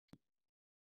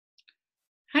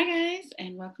Hi guys,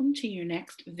 and welcome to your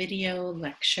next video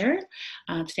lecture.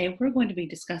 Today we're going to be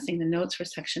discussing the notes for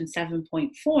section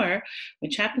 7.4,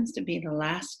 which happens to be the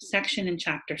last section in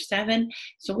chapter 7.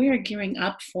 So we are gearing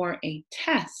up for a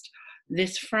test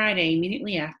this Friday,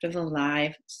 immediately after the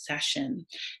live session,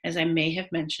 as I may have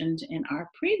mentioned in our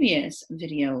previous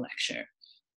video lecture.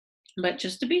 But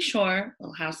just to be sure, a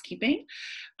little housekeeping.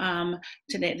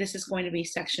 Today, this is going to be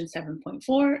section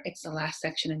 7.4. It's the last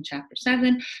section in chapter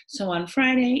 7. So on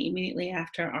Friday, immediately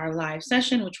after our live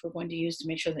session, which we're going to use to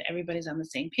make sure that everybody's on the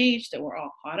same page, that we're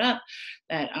all caught up,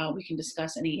 that we can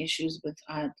discuss any issues with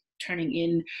turning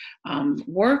in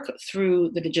work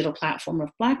through the digital platform of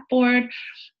Blackboard.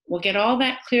 We'll get all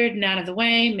that cleared and out of the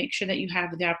way, make sure that you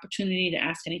have the opportunity to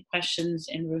ask any questions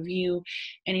and review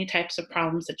any types of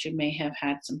problems that you may have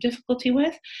had some difficulty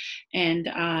with. And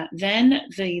then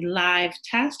the live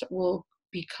test will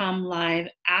become live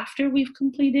after we've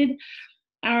completed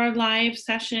our live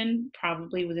session,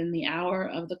 probably within the hour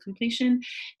of the completion,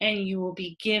 and you will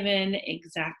be given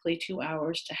exactly 2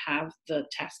 hours to have the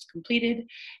test completed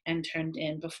and turned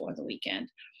in before the weekend.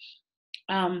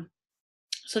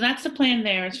 So that's the plan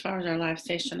there as far as our live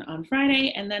session on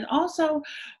Friday. And then also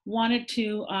wanted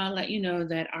to let you know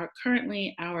that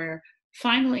currently our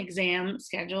final exam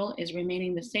schedule is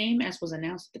remaining the same as was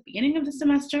announced at the beginning of the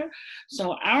semester.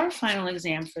 So our final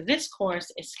exam for this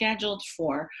course is scheduled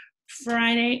for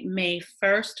Friday, May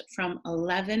 1st from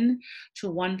 11 to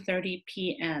 1:30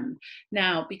 p.m.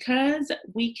 Now, because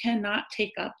we cannot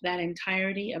take up that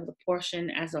entirety of the portion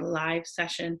as a live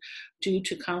session due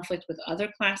to conflict with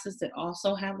other classes that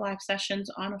also have live sessions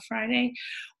on a Friday,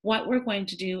 what we're going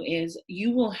to do is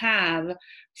you will have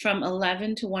from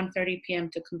 11 to 1:30 p.m.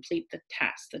 to complete the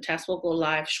test. The test will go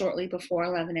live shortly before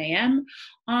 11 a.m.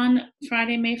 on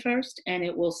Friday, May 1st, and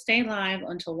it will stay live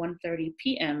until 1:30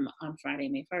 p.m. on Friday,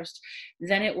 May 1st.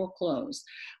 Then it will close.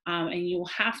 And you will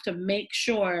have to make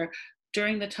sure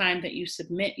during the time that you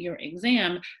submit your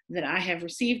exam that I have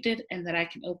received it and that I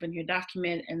can open your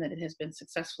document and that it has been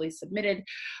successfully submitted,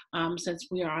 since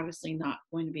we are obviously not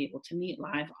going to be able to meet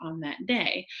live on that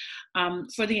day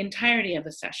for the entirety of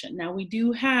the session. Now, we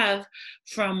do have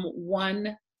from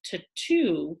 1 to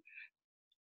 2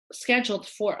 scheduled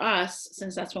for us,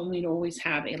 since that's when we'd always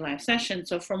have a live session.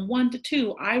 So from 1 to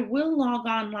 2, I will log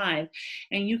on live,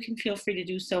 and you can feel free to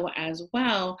do so as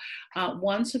well.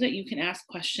 One, so that you can ask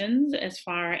questions as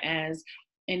far as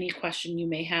any question you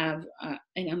may have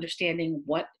in understanding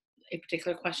what a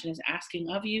particular question is asking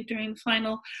of you during the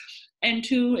final. And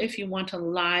 2, if you want to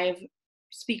live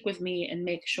speak with me and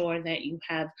make sure that you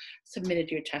have submitted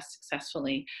your test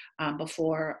successfully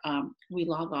before we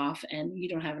log off and you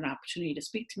don't have an opportunity to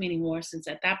speak to me anymore, since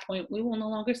at that point we will no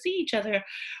longer see each other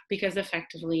because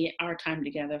effectively our time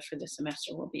together for the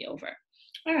semester will be over.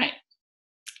 All right.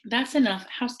 That's enough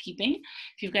housekeeping.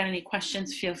 If you've got any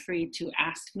questions, feel free to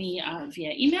ask me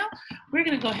via email. We're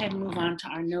going to go ahead and move on to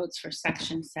our notes for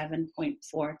section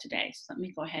 7.4 today. So let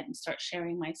me go ahead and start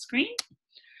sharing my screen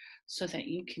so that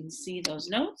you can see those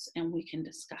notes and we can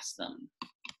discuss them.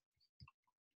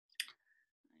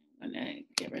 I'm going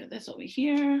to get rid of this over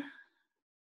here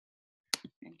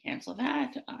and cancel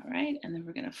that. All right, and then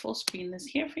we're going to full screen this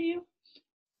here for you.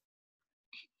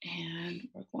 And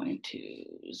we're going to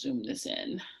zoom this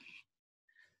in.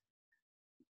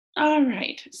 All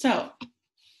right, so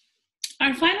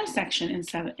our final section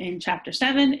in chapter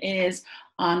 7 is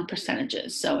on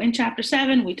percentages. So in chapter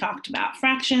 7, we talked about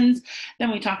fractions,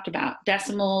 then we talked about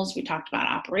decimals, we talked about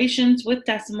operations with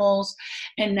decimals,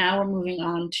 and now we're moving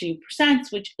on to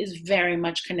percents, which is very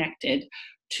much connected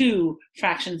to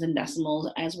fractions and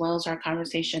decimals, as well as our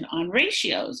conversation on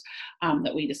ratios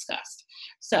that we discussed.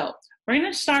 So we're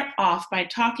going to start off by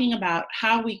talking about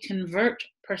how we convert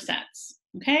percents.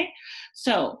 Okay,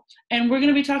 so, and we're going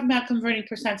to be talking about converting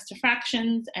percents to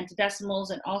fractions and to decimals,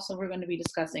 and also we're going to be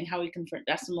discussing how we convert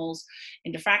decimals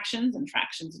into fractions and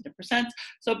fractions into percents.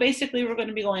 So basically, we're going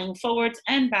to be going forwards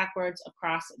and backwards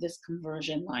across this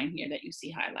conversion line here that you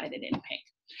see highlighted in pink.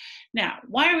 Now,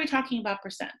 why are we talking about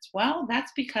percents? Well,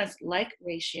 that's because, like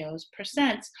ratios,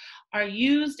 percents are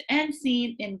used and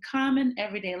seen in common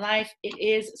everyday life. It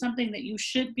is something that you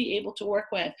should be able to work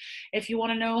with. If you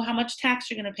want to know how much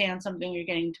tax you're going to pay on something you're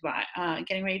getting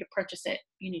ready to purchase it,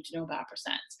 you need to know about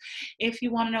percents. If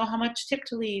you want to know how much tip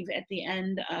to leave at the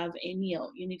end of a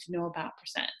meal, you need to know about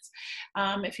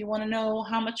percents. If you want to know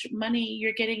how much money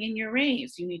you're getting in your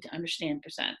raise, you need to understand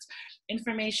percents.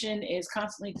 Information is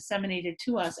constantly disseminated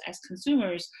to us as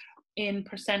consumers in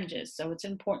percentages, so it's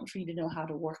important for you to know how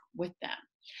to work with them.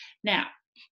 Now,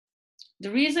 the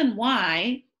reason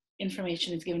why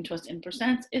information is given to us in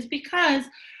percents is because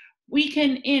We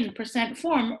can, in percent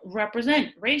form, represent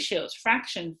ratios,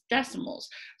 fractions, decimals.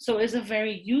 So it's a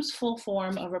very useful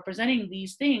form of representing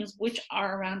these things which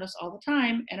are around us all the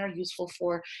time and are useful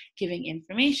for giving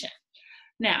information.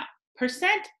 Now,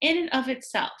 percent in and of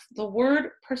itself, the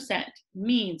word percent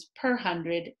means per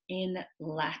hundred in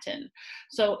Latin.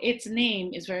 So its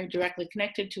name is very directly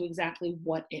connected to exactly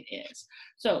what it is.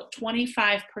 So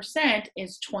 25%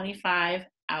 is 25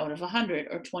 out of 100,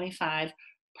 or 25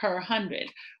 per 100,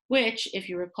 which, if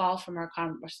you recall from our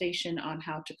conversation on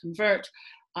how to convert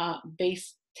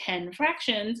base 10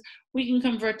 fractions, we can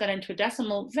convert that into a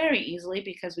decimal very easily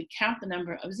because we count the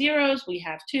number of zeros. We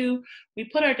have 2. We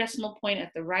put our decimal point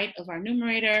at the right of our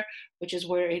numerator, which is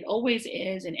where it always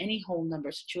is in any whole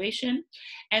number situation.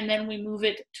 And then we move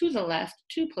it to the left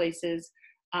 2 places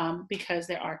because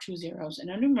there are 2 zeros in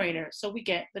our numerator. So we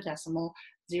get the decimal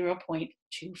 0.25.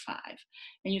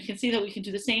 And you can see that we can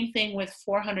do the same thing with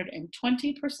 420%.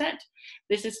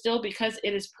 This is still, because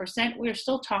it is percent, we're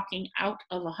still talking out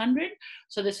of 100.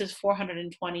 So this is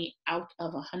 420 out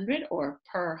of 100, or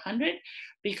per 100.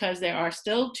 Because there are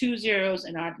still 2 zeros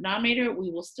in our denominator,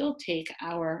 we will still take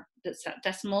our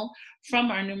decimal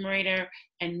from our numerator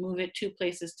and move it 2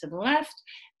 places to the left,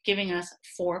 giving us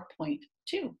 4.2.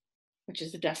 which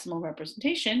is the decimal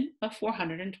representation of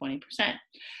 420%.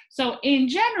 So in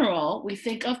general, we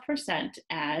think of percent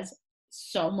as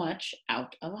so much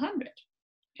out of 100,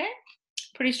 okay?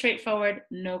 Pretty straightforward,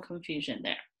 no confusion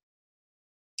there.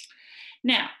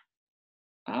 Now,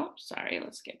 oh, sorry,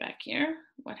 let's get back here.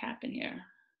 What happened here?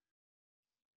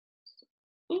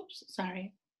 Oops,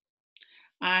 sorry.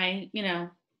 I,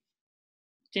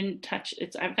 didn't touch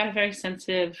it. I've got a very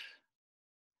sensitive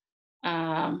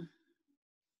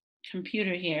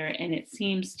computer here, and it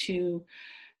seems to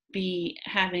be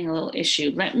having a little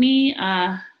issue. Let me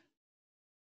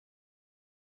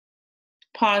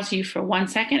pause you for 1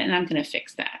 second, and I'm going to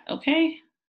fix that, okay?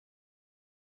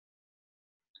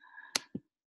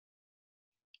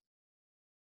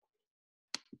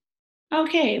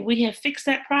 Okay, we have fixed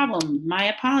that problem. My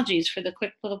apologies for the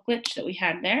quick little glitch that we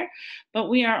had there, but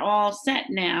we are all set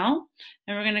now,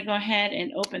 and we're going to go ahead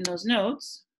and open those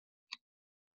notes,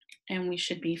 and we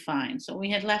should be fine. So we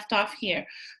had left off here.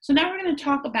 So now we're going to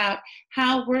talk about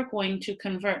how we're going to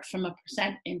convert from a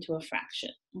percent into a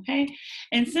fraction, okay?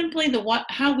 And simply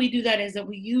how we do that is that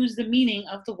we use the meaning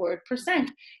of the word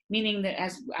percent, meaning that,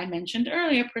 as I mentioned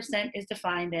earlier, percent is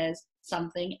defined as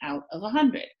something out of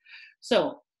 100.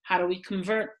 So how do we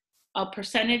convert a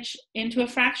percentage into a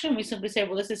fraction? We simply say,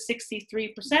 well, this is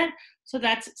 63%, so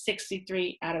that's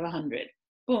 63 out of 100.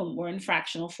 Boom, we're in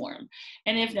fractional form.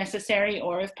 And if necessary,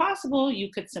 or if possible, you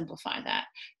could simplify that.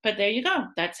 But there you go.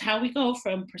 That's how we go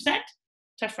from percent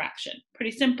to fraction.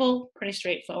 Pretty simple, pretty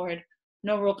straightforward,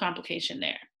 no real complication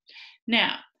there.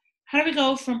 Now, how do we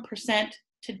go from percent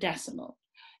to decimal?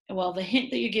 Well, the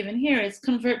hint that you're given here is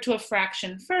convert to a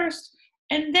fraction first,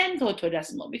 and then go to a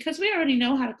decimal, because we already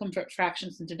know how to convert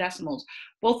fractions into decimals,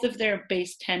 both if they're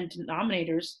base 10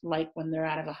 denominators, like when they're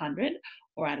out of 100,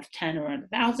 or out of 10, or out of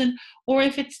 1,000, or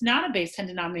if it's not a base 10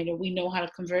 denominator, we know how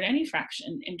to convert any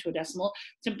fraction into a decimal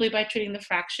simply by treating the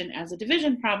fraction as a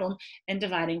division problem and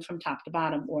dividing from top to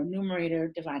bottom, or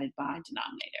numerator divided by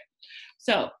denominator.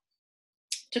 So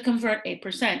to convert a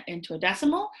percent into a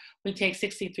decimal, we take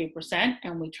 63%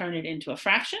 and we turn it into a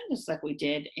fraction, just like we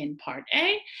did in part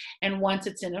A. And once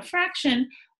it's in a fraction,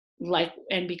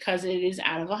 and because it is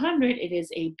out of 100, it is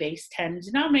a base 10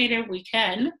 denominator, we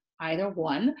can either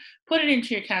one, put it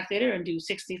into your calculator and do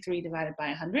 63 divided by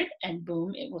 100, and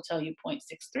boom, it will tell you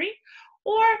 0.63.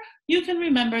 Or you can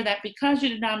remember that because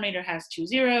your denominator has 2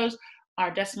 zeros,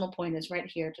 our decimal point is right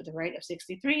here to the right of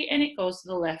 63, and it goes to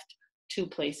the left 2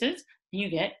 places, and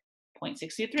you get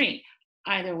 0.63.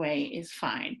 Either way is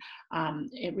fine.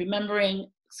 Remembering,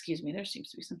 excuse me, there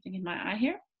seems to be something in my eye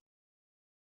here.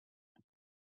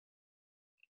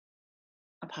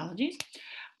 Apologies.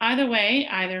 Either way,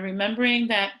 either remembering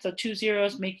that the 2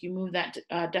 zeros make you move that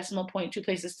decimal point 2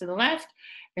 places to the left,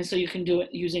 and so you can do it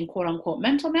using quote unquote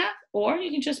mental math, or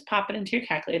you can just pop it into your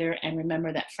calculator and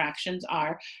remember that fractions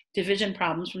are division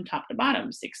problems from top to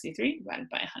bottom, 63 divided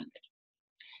by 100.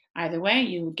 Either way,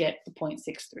 you get the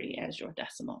 0.63 as your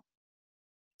decimal.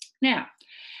 Now,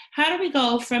 how do we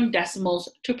go from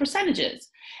decimals to percentages?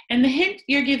 And the hint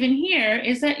you're given here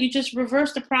is that you just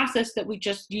reverse the process that we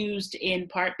just used in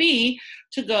part B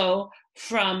to go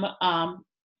from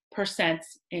percents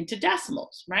into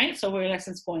decimals, right? So we're in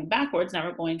essence going backwards. Now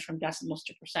we're going from decimals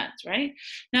to percents, right?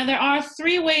 Now there are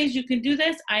 3 ways you can do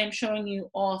this. I am showing you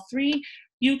all 3.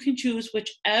 You can choose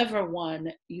whichever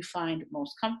one you find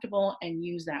most comfortable and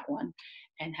use that one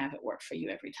and have it work for you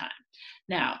every time.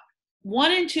 Now,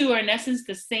 1 and 2 are in essence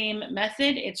the same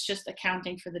method. It's just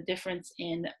accounting for the difference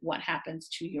in what happens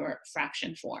to your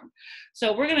fraction form.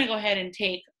 So we're going to go ahead and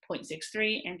take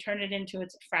 0.63 and turn it into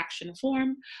its fraction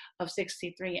form of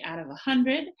 63 out of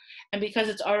 100. And because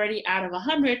it's already out of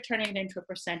 100, turning it into a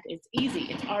percent is easy.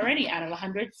 It's already out of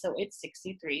 100, so it's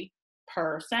 63%.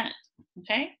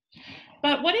 Okay?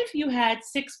 But what if you had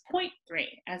 6.3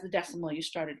 as the decimal you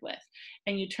started with,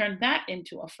 and you turned that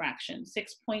into a fraction?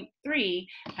 6.3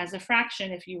 as a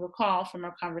fraction, if you recall from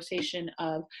our conversation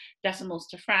of decimals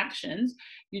to fractions,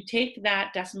 you take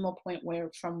that decimal point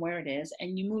from where it is,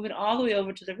 and you move it all the way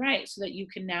over to the right so that you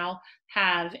can now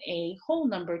have a whole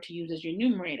number to use as your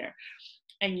numerator.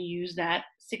 And you use that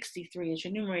 63 as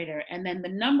your numerator. And then the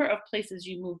number of places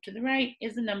you move to the right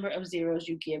is the number of zeros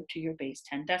you give to your base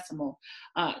 10 decimal,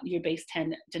 your base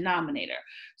 10 denominator.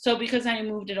 So because I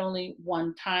moved it only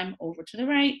one time over to the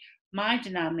right, my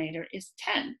denominator is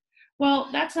 10. Well,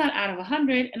 that's not out of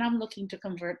 100, and I'm looking to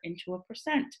convert into a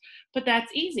percent. But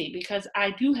that's easy because I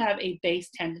do have a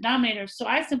base 10 denominator, so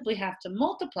I simply have to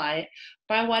multiply it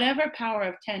by whatever power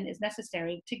of 10 is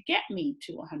necessary to get me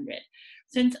to 100.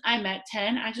 Since I'm at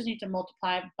 10, I just need to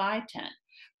multiply by 10.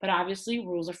 But obviously,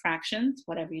 rules of fractions,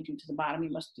 whatever you do to the bottom, you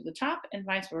must do the top, and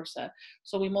vice versa.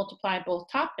 So we multiply both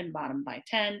top and bottom by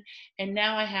 10, and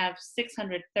now I have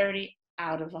 630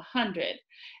 out of 100.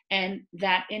 And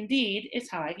that indeed is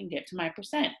how I can get to my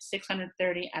percent.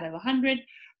 630 out of 100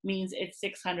 means it's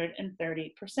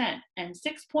 630%. And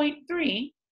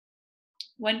 6.3,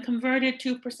 when converted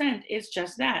to percent, is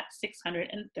just that,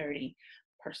 630%.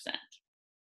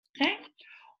 Okay?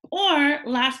 Or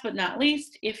last but not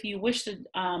least, if you wish to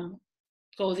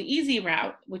go the easy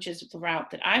route, which is the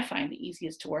route that I find the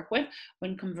easiest to work with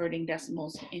when converting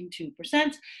decimals into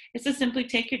percents, is to simply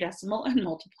take your decimal and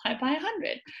multiply by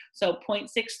 100. So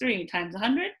 0.63 times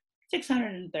 100,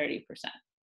 630%.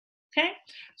 Okay,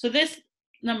 so this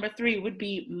number 3 would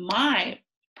be my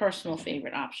personal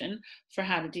favorite option for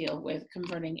how to deal with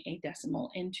converting a decimal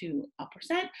into a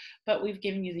percent, but we've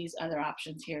given you these other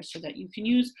options here so that you can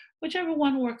use whichever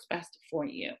one works best for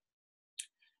you.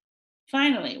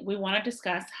 Finally, we want to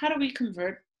discuss how do we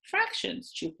convert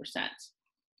fractions to percents.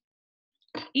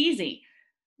 Easy.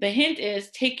 The hint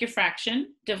is take your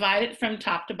fraction, divide it from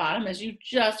top to bottom, as you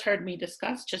just heard me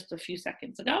discuss just a few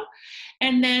seconds ago,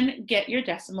 and then get your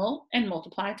decimal and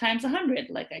multiply times 100,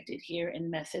 like I did here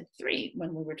in method 3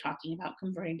 when we were talking about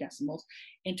converting decimals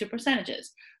into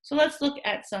percentages. So let's look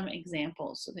at some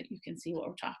examples so that you can see what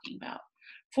we're talking about.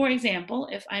 For example,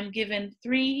 if I'm given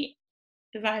 3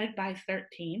 divided by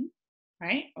 13,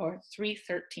 right, or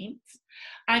 3/13,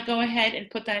 I go ahead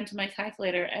and put that into my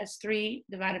calculator as 3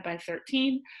 divided by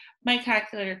 13. My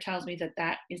calculator tells me that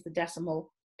that is the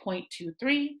decimal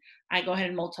 0.23. I go ahead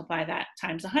and multiply that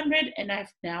times 100, and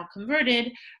I've now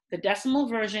converted the decimal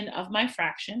version of my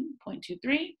fraction,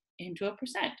 0.23, into a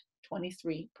percent,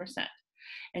 23%.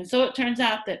 And so it turns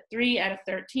out that 3 out of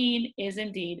 13 is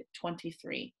indeed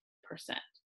 23%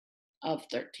 of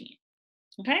 13,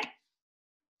 okay?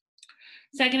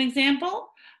 Second example,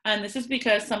 and this is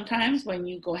because sometimes when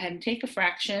you go ahead and take a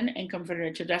fraction and convert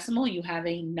it to decimal, you have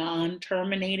a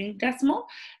non-terminating decimal,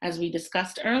 as we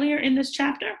discussed earlier in this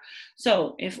chapter.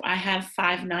 So if I have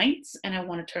 5/9 and I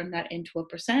want to turn that into a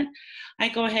percent, I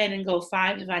go ahead and go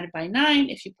 5 divided by 9.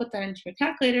 If you put that into your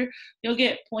calculator, you'll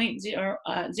get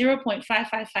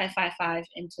 0.55555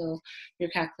 until your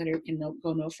calculator can go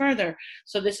no further.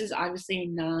 So this is obviously a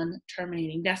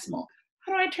non-terminating decimal.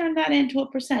 How do I turn that into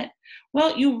a percent?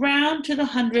 Well, you round to the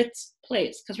hundredths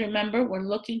place, because remember, we're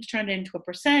looking to turn it into a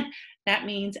percent. That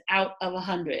means out of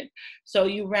 100. So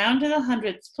you round to the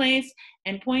hundredths place,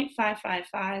 and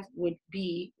 0.555 would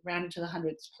be rounded to the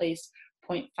hundredths place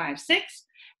 0.56.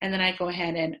 And then I go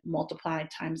ahead and multiply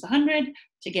times 100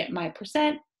 to get my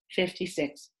percent,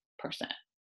 56%.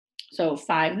 So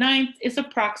 5/9 is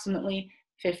approximately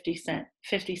 56%.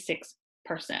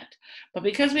 But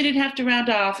because we didn't have to round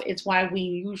off, it's why we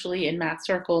usually in math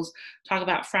circles talk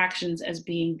about fractions as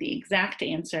being the exact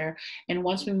answer. And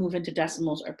once we move into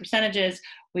decimals or percentages,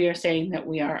 we are saying that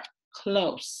we are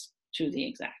close to the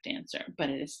exact answer, but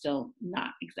it is still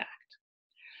not exact.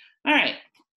 All right.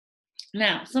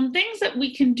 Now, some things that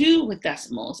we can do with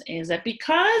decimals is that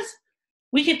because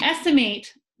we can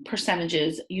estimate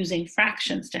percentages using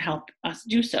fractions to help us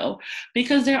do so,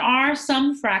 because there are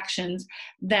some fractions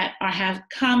that have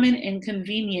common and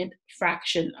convenient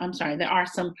there are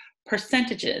some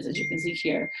percentages, as you can see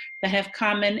here, that have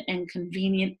common and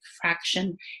convenient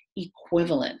fraction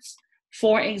equivalents.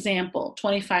 For example,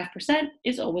 25%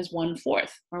 is always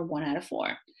 1/4, or 1 out of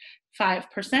 4.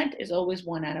 5% is always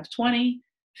 1 out of 20.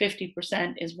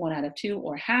 50% is 1 out of 2,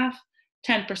 or half.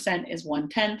 10% is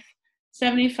 1/10,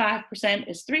 75%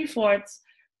 is 3/4,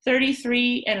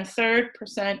 33 and a third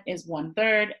percent is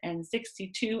 1/3, and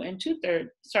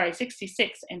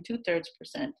 66 and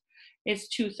 2/3% is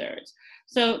 2/3.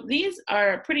 So these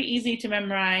are pretty easy to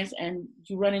memorize, and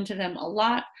you run into them a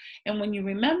lot. And when you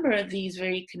remember these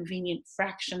very convenient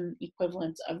fraction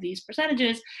equivalents of these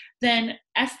percentages, then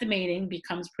estimating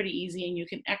becomes pretty easy, and you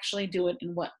can actually do it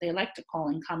in what they like to call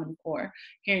in Common Core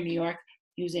here in New York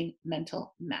using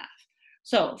mental math.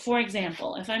 So for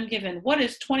example, if I'm given what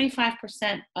is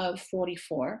 25% of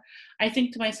 44, I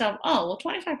think to myself, oh, well,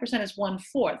 25% is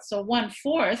 1/4. So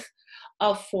 1/4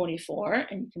 of 44,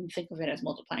 and you can think of it as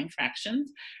multiplying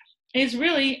fractions, is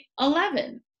really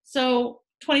 11. So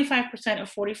 25% of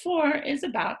 44 is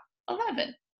about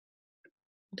 11.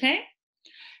 Okay?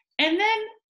 And then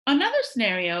another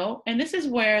scenario, and this is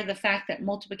where the fact that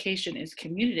multiplication is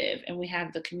commutative and we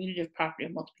have the commutative property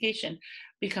of multiplication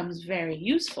becomes very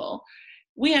useful.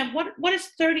 We have what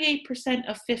is 38%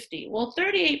 of 50? Well,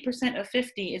 38% of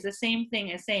 50 is the same thing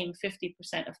as saying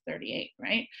 50% of 38,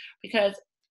 right? Because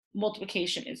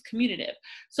multiplication is commutative.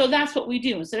 So that's what we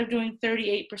do. Instead of doing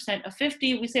 38% of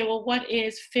 50, we say, well, what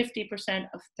is 50%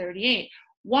 of 38?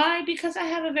 Why? Because I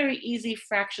have a very easy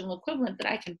fractional equivalent that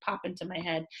I can pop into my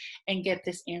head and get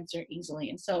this answer easily.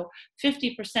 And so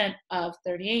 50% of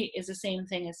 38 is the same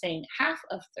thing as saying half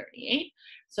of 38.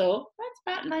 So that's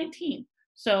about 19.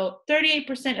 So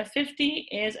 38% of 50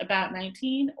 is about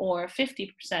 19, or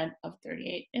 50% of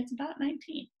 38 is about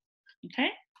 19. Okay?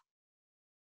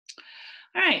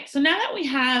 All right, so now that we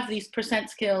have these percent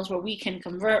skills where we can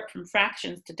convert from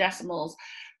fractions to decimals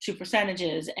to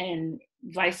percentages and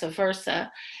vice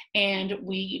versa, and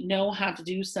we know how to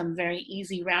do some very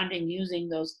easy rounding using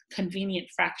those convenient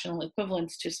fractional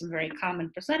equivalents to some very common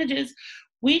percentages,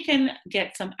 we can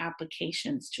get some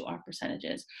applications to our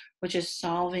percentages, which is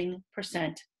solving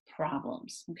percent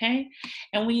problems, okay?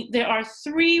 And there are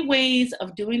 3 ways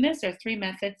of doing this. There are 3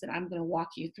 methods that I'm going to walk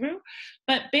you through.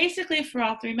 But basically, for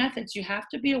all 3 methods, you have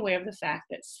to be aware of the fact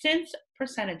that since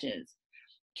percentages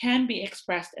can be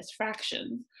expressed as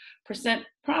fractions, percent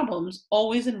problems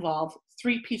always involve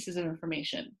 3 pieces of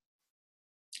information: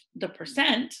 the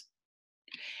percent,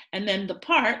 and then the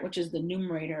part, which is the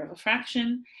numerator of a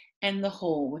fraction, and the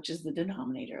whole, which is the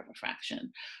denominator of a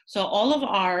fraction. So all of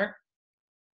our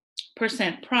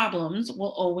percent problems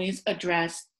will always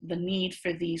address the need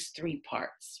for these 3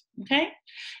 parts, okay?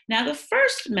 Now, the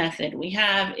first method we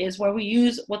have is where we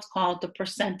use what's called the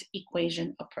percent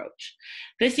equation approach.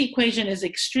 This equation is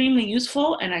extremely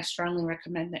useful, and I strongly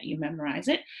recommend that you memorize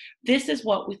it. This is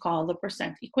what we call the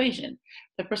percent equation.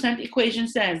 The percent equation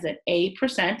says that a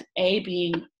percent, a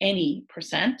being any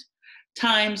percent,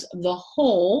 times the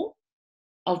whole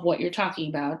of what you're talking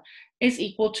about is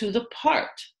equal to the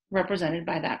part represented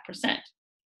by that percent.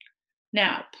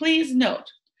 Now, please note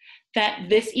that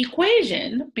this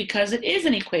equation, because it is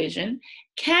an equation,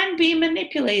 can be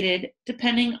manipulated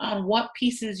depending on what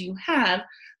pieces you have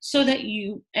so that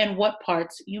and what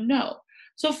parts you know.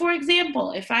 So for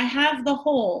example, if I have the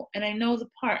whole and I know the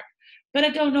part, but I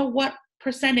don't know what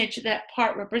percentage that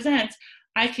part represents,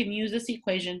 I can use this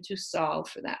equation to solve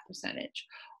for that percentage.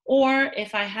 Or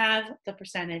if I have the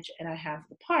percentage and I have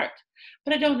the part,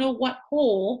 but I don't know what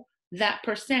whole that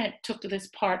percent took this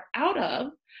part out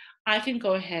of, I can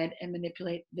go ahead and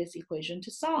manipulate this equation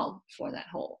to solve for that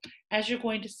whole, as you're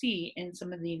going to see in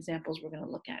some of the examples we're going to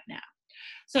look at now.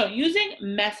 So using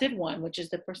method 1, which is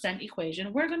the percent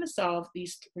equation, we're going to solve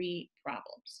these 3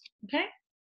 problems, okay?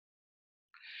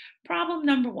 Problem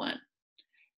number 1.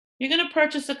 You're going to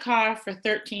purchase a car for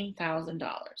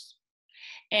 $13,000.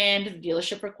 And the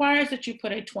dealership requires that you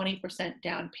put a 20%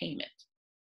 down payment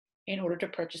in order to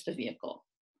purchase the vehicle.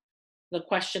 The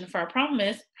question for our problem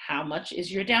is, how much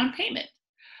is your down payment?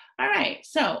 All right,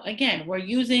 so again, we're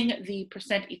using the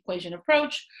percent equation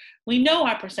approach. We know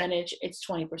our percentage, it's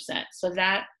 20%. So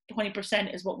that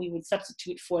 20% is what we would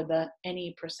substitute for the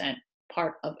any percent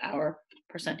part of our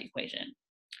percent equation.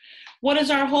 What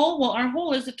is our whole? Well, our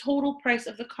whole is the total price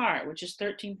of the car, which is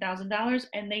 $13,000,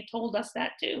 and they told us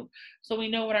that too. So we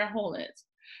know what our whole is.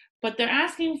 But they're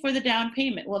asking for the down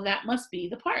payment. Well, that must be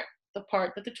the part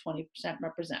that the 20%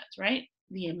 represents, right?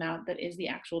 The amount that is the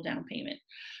actual down payment.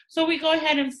 So we go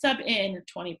ahead and sub in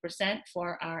 20%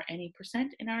 for our any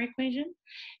percent in our equation,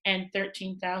 and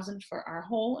 13,000 for our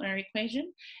whole in our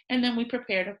equation, and then we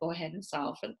prepare to go ahead and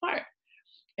solve for the part.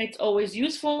 It's always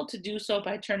useful to do so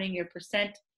by turning your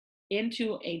percent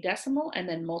into a decimal and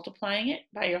then multiplying it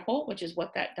by your whole, which is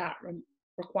what that dot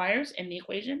requires in the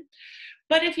equation.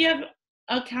 But if you have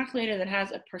a calculator that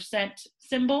has a percent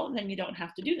symbol, then you don't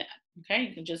have to do that, okay?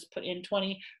 You can just put in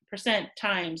 20%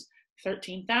 times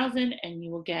 13,000 and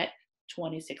you will get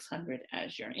 2,600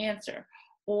 as your answer.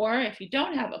 Or if you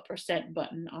don't have a percent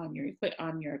button on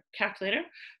your calculator,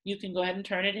 you can go ahead and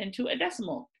turn it into a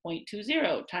decimal,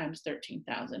 0.20 times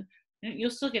 13,000. And you'll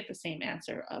still get the same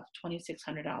answer of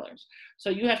 $2,600. So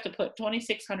you have to put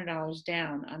 $2,600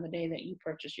 down on the day that you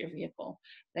purchase your vehicle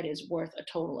that is worth a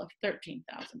total of $13,000.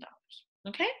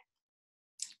 Okay?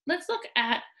 Let's look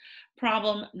at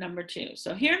problem number 2.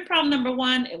 So here in problem number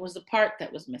 1, it was the part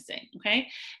that was missing, okay?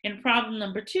 In problem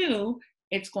number 2,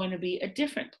 it's going to be a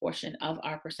different portion of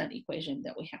our percent equation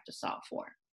that we have to solve for,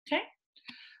 okay?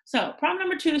 So problem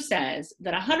number 2 says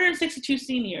that 162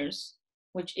 seniors,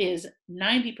 which is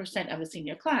 90% of the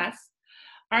senior class,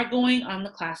 are going on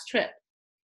the class trip.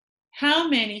 How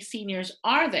many seniors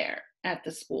are there at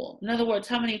the school? In other words,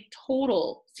 how many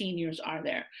total seniors are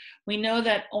there? We know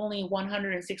that only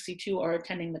 162 are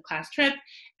attending the class trip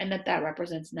and that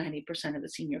represents 90% of the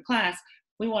senior class.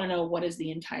 We want to know what is the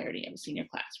entirety of the senior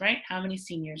class, right? How many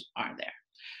seniors are there?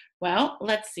 Well,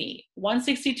 let's see.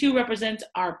 162 represents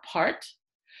our part,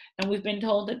 and we've been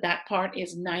told that that part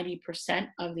is 90%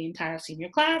 of the entire senior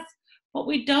class, but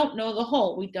we don't know the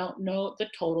whole. We don't know the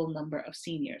total number of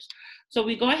seniors. So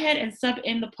we go ahead and sub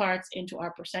in the parts into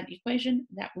our percent equation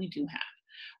that we do have.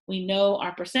 We know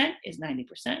our percent is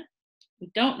 90%.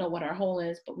 We don't know what our whole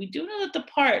is, but we do know that the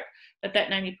part that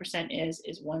 90% is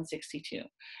 162.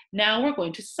 Now we're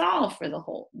going to solve for the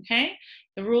whole, okay?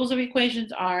 The rules of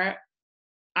equations are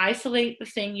isolate the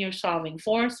thing you're solving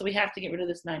for. So we have to get rid of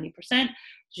this 90%. As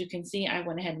you can see, I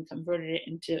went ahead and converted it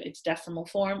into its decimal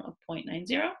form of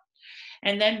 0.90.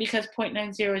 And then because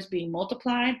 0.90 is being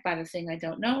multiplied by the thing I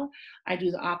don't know, I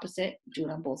do the opposite, do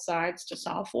it on both sides to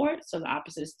solve for it. So the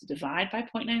opposite is to divide by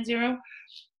 0.90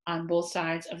 on both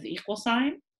sides of the equal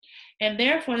sign. And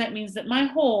therefore, that means that my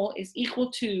whole is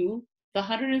equal to the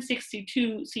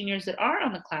 162 seniors that are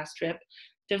on the class trip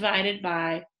divided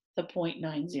by the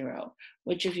 0.90,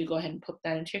 which if you go ahead and put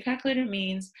that into your calculator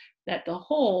means that the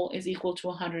whole is equal to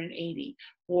 180,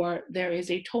 or there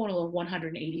is a total of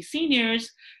 180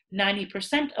 seniors,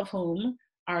 90% of whom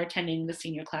are attending the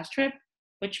senior class trip,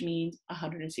 which means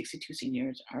 162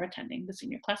 seniors are attending the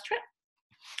senior class trip.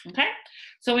 Okay,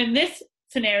 so in this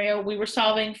scenario, we were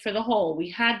solving for the whole. We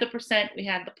had the percent, we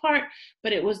had the part,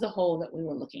 but it was the whole that we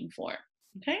were looking for.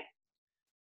 Okay,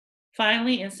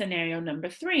 finally, in scenario number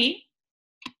 3,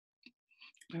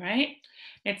 all right,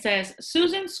 it says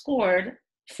Susan scored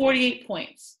 48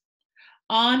 points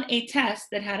on a test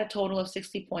that had a total of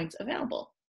 60 points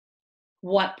available.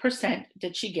 What percent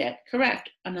did she get correct?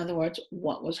 In other words,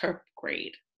 what was her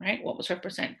grade, right? What was her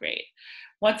percent grade?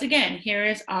 Once again, here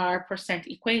is our percent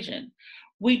equation.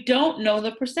 We don't know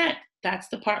the percent. That's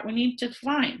the part we need to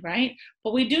find, right?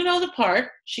 But we do know the part.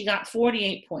 She got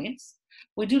 48 points.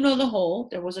 We do know the whole.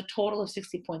 There was a total of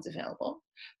 60 points available.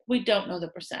 We don't know the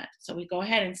percent. So we go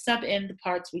ahead and sub in the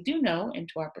parts we do know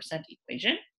into our percent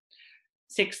equation.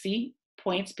 60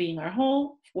 points being our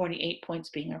whole, 48 points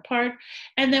being our part.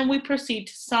 And then we proceed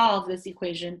to solve this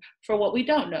equation for what we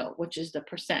don't know, which is the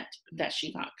percent that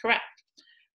she got correct.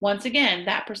 Once again,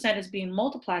 that percent is being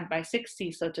multiplied by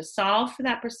 60. So to solve for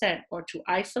that percent, or to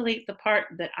isolate the part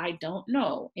that I don't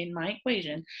know in my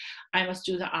equation, I must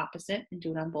do the opposite and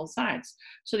do it on both sides.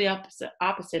 So the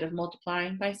opposite of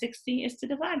multiplying by 60 is to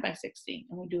divide by 60.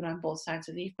 And we do it on both sides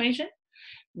of the equation.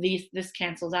 This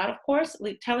cancels out, of course,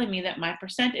 telling me that my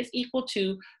percent is equal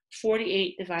to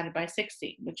 48 divided by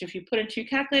 60, which if you put into your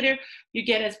calculator, you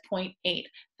get as 0.8.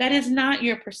 That is not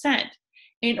your percent.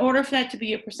 In order for that to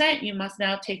be a percent, you must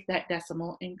now take that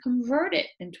decimal and convert it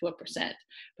into a percent,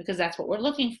 because that's what we're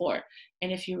looking for.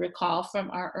 And if you recall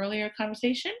from our earlier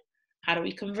conversation, how do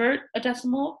we convert a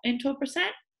decimal into a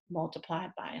percent? Multiplied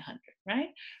by 100, right?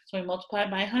 So we multiplied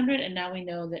by 100, and now we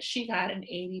know that she got an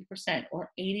 80%,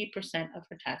 or 80% of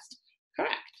her test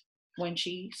correct when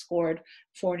she scored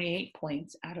 48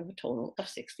 points out of a total of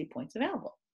 60 points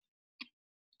available.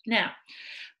 Now,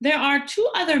 there are 2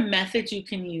 other methods you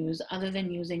can use other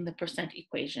than using the percent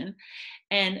equation.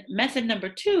 And method number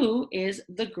 2 is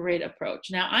the grid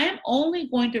approach. Now, I am only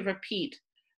going to repeat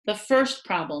the first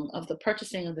problem of the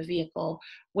purchasing of the vehicle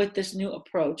with this new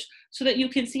approach so that you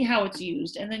can see how it's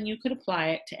used, and then you could apply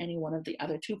it to any one of the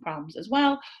other 2 problems as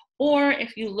well. Or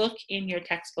if you look in your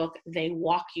textbook, they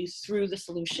walk you through the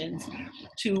solutions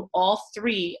to all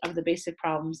 3 of the basic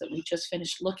problems that we just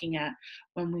finished looking at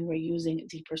when we were using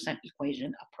the percent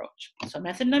equation approach. So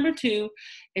method number 2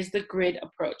 is the grid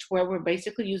approach, where we're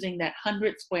basically using that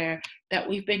 100 square that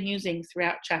we've been using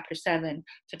throughout chapter 7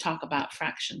 to talk about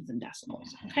fractions and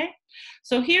decimals, okay?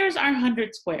 So here's our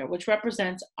 100 square, which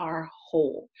represents our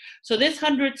whole. So this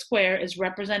 100 square is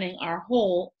representing our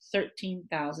whole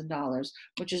 $13,000,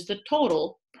 which is the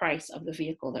total price of the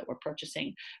vehicle that we're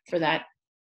purchasing for that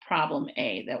problem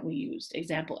A that we used,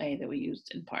 example A that we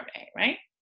used in part A, right?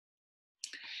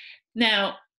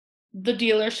 Now, the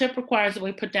dealership requires that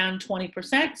we put down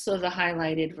 20%, so the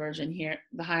highlighted version here,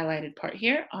 the highlighted part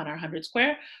here on our 100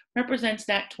 square represents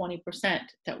that 20%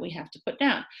 that we have to put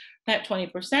down. That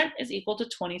 20% is equal to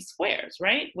 20 squares,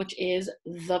 right? Which is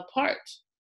the part,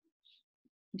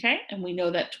 okay? And we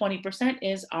know that 20%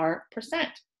 is our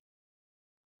percent.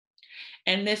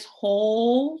 And this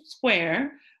whole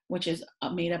square, which is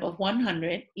made up of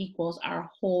 100, equals our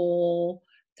whole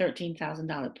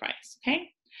 $13,000 price, okay?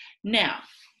 Now,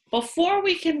 before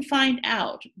we can find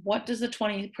out what does the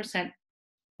 20%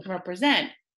 represent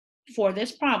for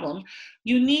this problem,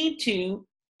 you need to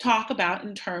talk about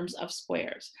in terms of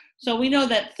squares. So we know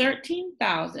that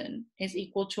 13,000 is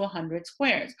equal to 100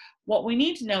 squares. What we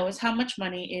need to know is how much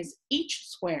money is each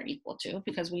square equal to,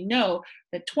 because we know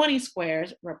that 20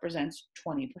 squares represents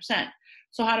 20%.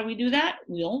 So how do we do that?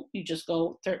 Well, you just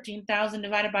go 13,000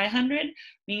 divided by 100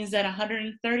 means that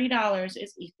 $130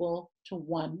 is equal to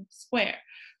 1 square.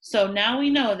 So now we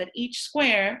know that each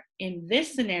square in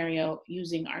this scenario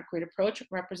using our grid approach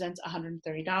represents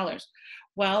 $130.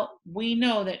 Well, we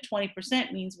know that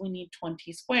 20% means we need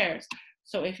 20 squares.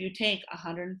 So if you take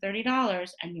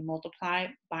 $130 and you multiply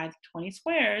by the 20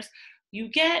 squares, you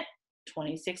get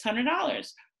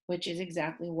 $2,600, which is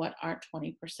exactly what our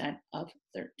 20% of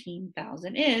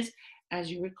 13,000 is,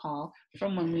 as you recall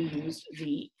from when we used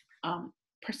the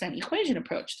percent equation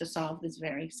approach to solve this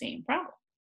very same problem.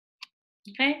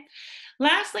 Okay.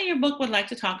 Lastly, your book would like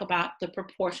to talk about the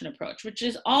proportion approach, which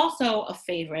is also a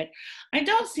favorite. I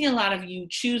don't see a lot of you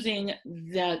choosing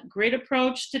the grid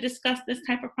approach to discuss this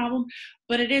type of problem,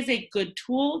 but it is a good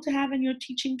tool to have in your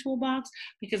teaching toolbox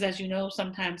because, as you know,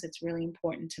 sometimes it's really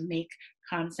important to make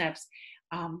concepts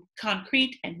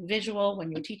concrete and visual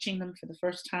when you're teaching them for the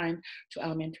first time to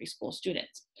elementary school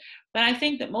students. But I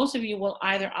think that most of you will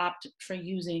either opt for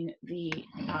using the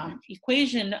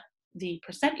the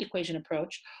percent equation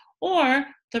approach or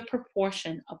the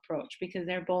proportion approach, because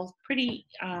they're both pretty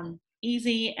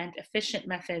easy and efficient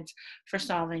methods for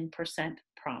solving percent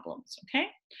problems, okay?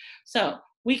 So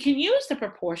we can use the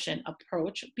proportion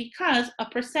approach because a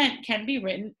percent can be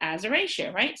written as a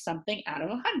ratio, right? Something out of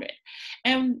 100.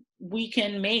 And we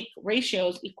can make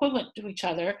ratios equivalent to each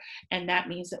other, and that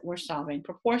means that we're solving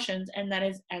proportions, and that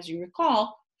is, as you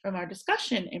recall, from our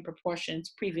discussion in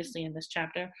proportions previously in this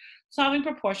chapter, solving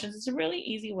proportions is a really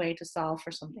easy way to solve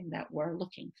for something that we're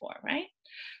looking for, right?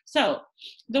 So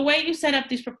the way you set up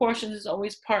these proportions is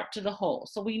always part to the whole.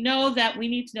 So we know that we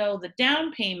need to know the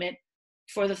down payment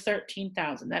for the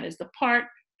 13,000. That is the part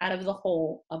out of the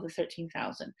whole of the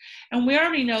 13,000. And we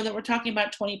already know that we're talking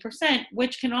about 20%,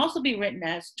 which can also be written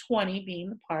as 20 being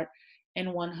the part and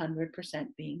 100%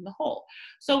 being the whole.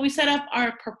 So we set up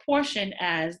our proportion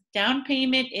as down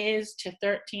payment is to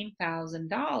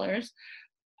 $13,000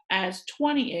 as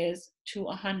 20 is to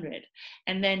 100.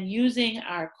 And then using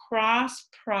our cross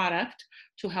product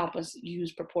to help us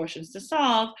use proportions to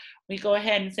solve, we go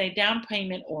ahead and say down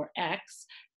payment, or X,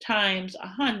 times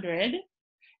 100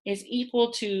 is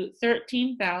equal to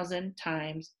 13,000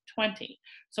 times 20.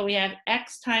 So we have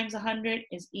X times 100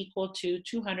 is equal to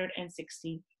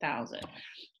 260,000.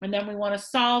 And then we want to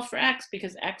solve for X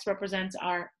because X represents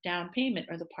our down payment,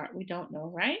 or the part we don't know,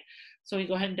 right? So we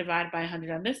go ahead and divide by 100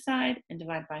 on this side and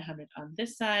divide by 100 on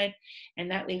this side.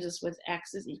 And that leaves us with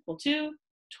X is equal to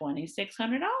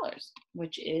 $2,600,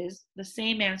 which is the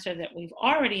same answer that we've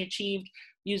already achieved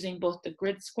using both the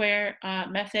grid square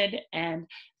method and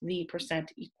the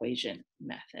percent equation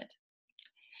method.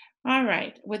 All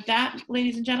right, with that,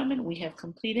 ladies and gentlemen, we have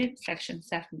completed section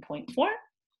 7.4.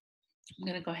 I'm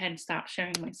going to go ahead and stop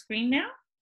sharing my screen now.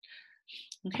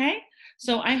 Okay,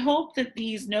 so I hope that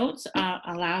these notes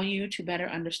allow you to better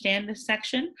understand this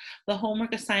section. The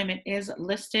homework assignment is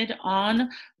listed on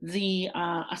the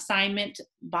assignment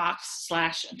box /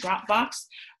 Dropbox.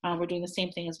 We're doing the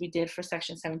same thing as we did for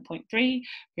section 7.3.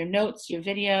 Your notes, your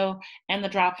video, and the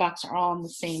Dropbox are all on the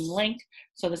same link.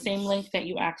 So the same link that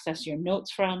you access your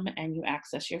notes from and you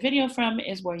access your video from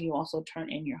is where you also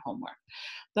turn in your homework.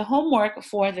 The homework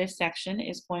for this section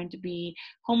is going to be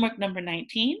homework number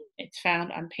 19. It's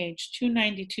found on page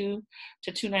 292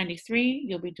 to 293.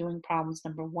 You'll be doing problems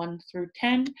number 1 through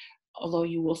 10 although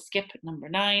you will skip number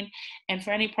 9. And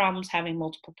for any problems having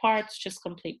multiple parts, just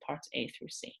complete parts A through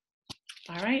C.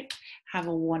 All right, have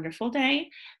a wonderful day.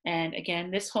 And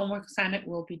again, this homework assignment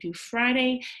will be due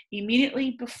Friday,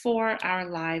 immediately before our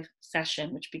live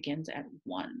session, which begins at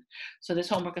 1. So this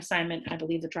homework assignment, I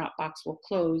believe the Dropbox will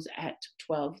close at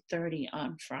 12:30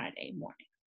 on Friday morning,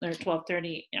 or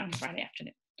 12:30 on Friday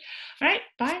afternoon. All right,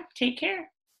 bye, take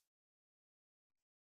care.